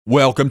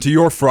Welcome to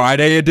your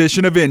Friday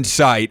edition of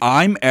Insight.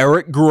 I'm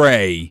Eric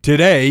Gray.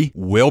 Today,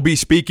 we'll be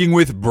speaking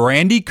with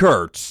Brandy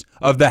Kurtz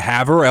of the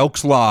Havre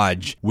Elks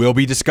Lodge. We'll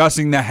be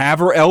discussing the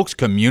Havre Elks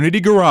Community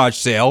Garage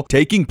Sale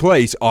taking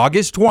place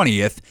August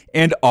 20th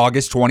and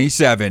August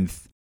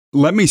 27th.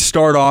 Let me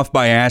start off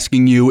by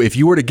asking you if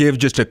you were to give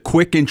just a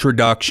quick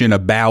introduction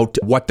about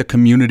what the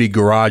Community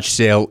Garage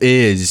Sale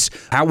is,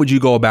 how would you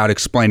go about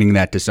explaining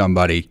that to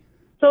somebody?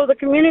 So the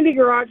Community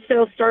Garage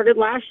Sale started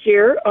last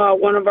year.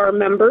 One of our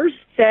members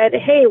said,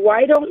 hey,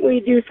 why don't we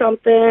do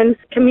something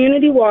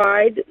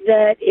community-wide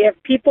that if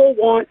people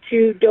want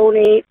to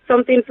donate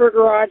something for a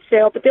garage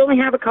sale, but they only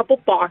have a couple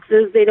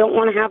boxes, they don't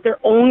want to have their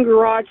own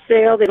garage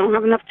sale, they don't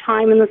have enough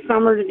time in the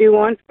summer to do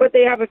one, but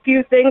they have a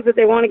few things that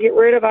they want to get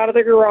rid of out of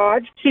their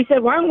garage. She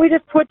said, why don't we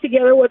just put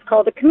together what's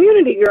called a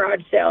Community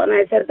Garage Sale? And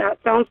I said, that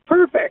sounds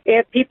perfect.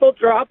 If people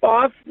drop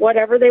off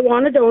whatever they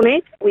want to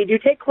donate, we do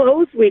take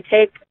clothes, we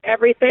take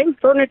everything,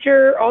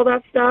 furniture, all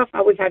that stuff.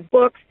 We've had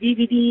books,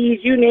 DVDs,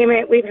 you name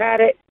it, we've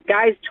had it.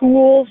 Guys'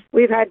 tools,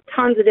 we've had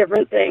tons of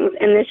different things.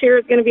 And this year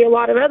is going to be a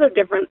lot of other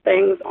different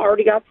things.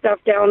 Already got stuff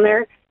down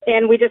there.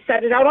 And we just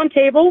set it out on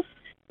tables.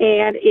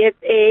 And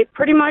it's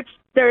pretty much,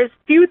 there's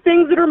few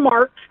things that are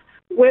marked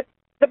with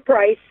the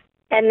price.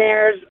 And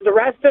the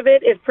rest of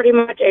it is pretty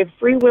much a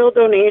free will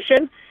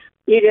donation.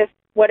 You just,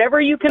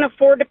 whatever you can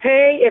afford to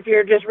pay, if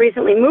you're just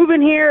recently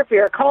moving here, if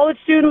you're a college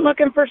student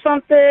looking for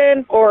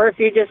something, or if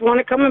you just want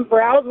to come and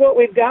browse what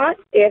we've got,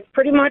 it's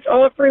pretty much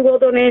all a free will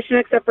donation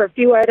except for a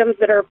few items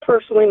that are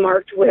personally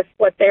marked with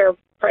what they're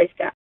priced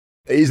at.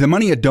 Is the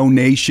money a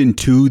donation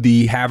to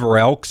the Havre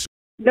Elks?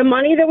 The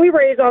money that we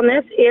raise on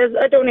this is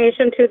a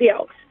donation to the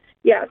Elks.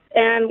 Yes,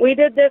 and we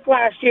did this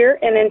last year,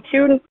 and in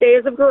 2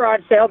 days of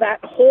garage sale,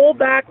 that whole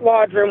back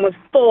lodge room was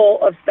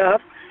full of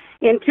stuff.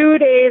 In 2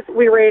 days,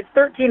 we raised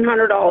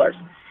 $1,300,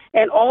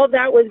 and all of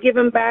that was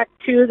given back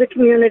to the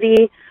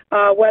community,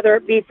 whether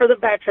it be for the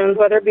veterans,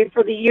 whether it be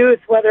for the youth,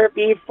 whether it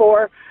be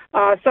for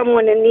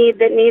someone in need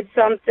that needs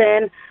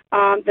something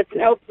that's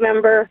an Elks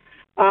member,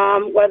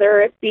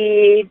 whether it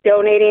be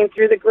donating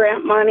through the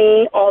grant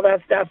money, all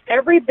that stuff.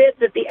 Every bit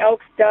that the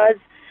Elks does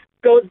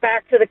goes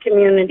back to the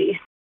community.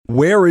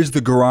 Where is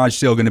the garage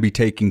sale going to be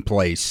taking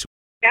place?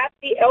 At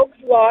the Elks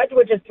Lodge,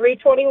 which is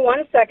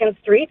 321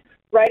 2nd Street.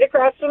 Right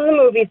across from the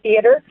movie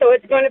theater. So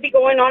it's going to be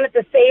going on at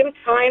the same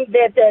time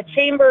that the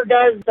Chamber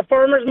does the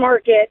farmers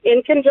market.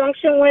 In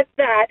conjunction with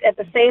that, at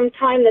the same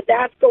time that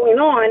that's going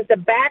on, the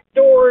back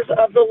doors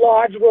of the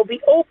lodge will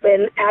be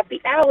open at the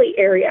alley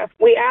area.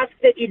 We ask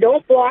that you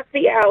don't block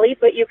the alley,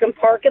 but you can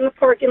park in the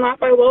parking lot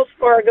by Wells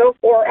Fargo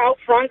or out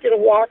front and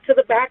walk to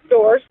the back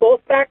doors.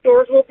 Both back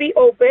doors will be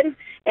open.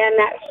 And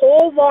that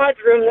whole lodge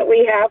room that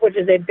we have, which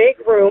is a big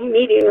room,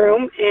 meeting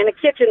room, and a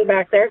kitchen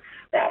back there,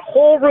 that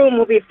whole room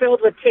will be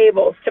filled with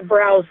tables to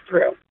browse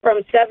through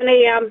from 7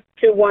 a.m.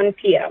 to 1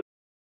 p.m.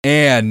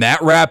 And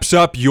that wraps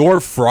up your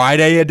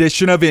Friday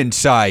edition of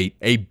Insight.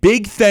 A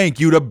big thank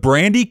you to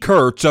Brandy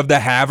Kurtz of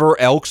the Havre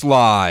Elks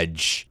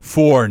Lodge.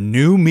 For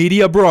New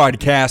Media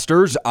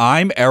Broadcasters,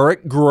 I'm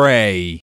Eric Gray.